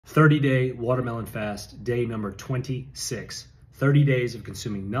30-day watermelon fast, day number 26. 30 days of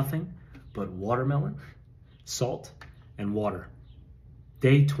consuming nothing but watermelon, salt, and water.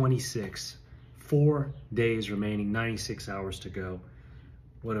 Day 26, 4 days remaining, 96 hours to go.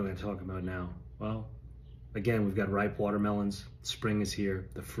 What are we gonna talk about now? Well, again, we've got ripe watermelons. Spring is here.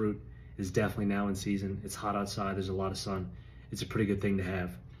 The fruit is definitely now in season. It's hot outside, there's a lot of sun. It's a pretty good thing to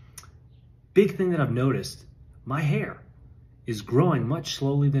have. Big thing that I've noticed, my hair is growing much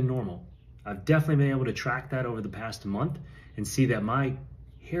slowly than normal. I've definitely been able to track that over the past month and see that my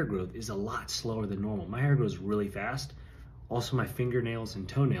hair growth is a lot slower than normal. My hair grows really fast. Also, my fingernails and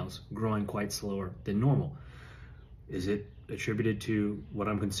toenails growing quite slower than normal. Is it attributed to what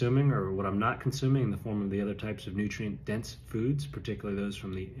I'm consuming or what I'm not consuming in the form of the other types of nutrient-dense foods, particularly those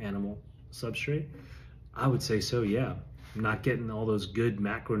from the animal substrate? I would say so, yeah. I'm not getting all those good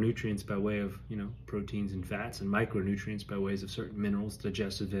macronutrients by way of, proteins and fats, and micronutrients by ways of certain minerals,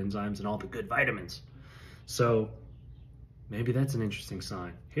 digestive enzymes, and all the good vitamins. So maybe that's an interesting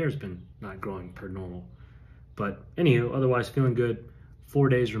sign. Hair's been not growing per normal. But anywho, otherwise feeling good. 4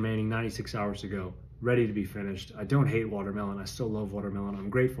 days remaining, 96 hours to go. Ready to be finished. I don't hate watermelon. I still love watermelon. I'm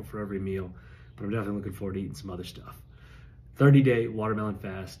grateful for every meal, but I'm definitely looking forward to eating some other stuff. 30-day watermelon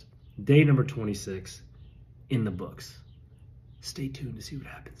fast, day number 26 in the books. Stay tuned to see what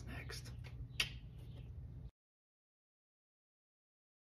happens next.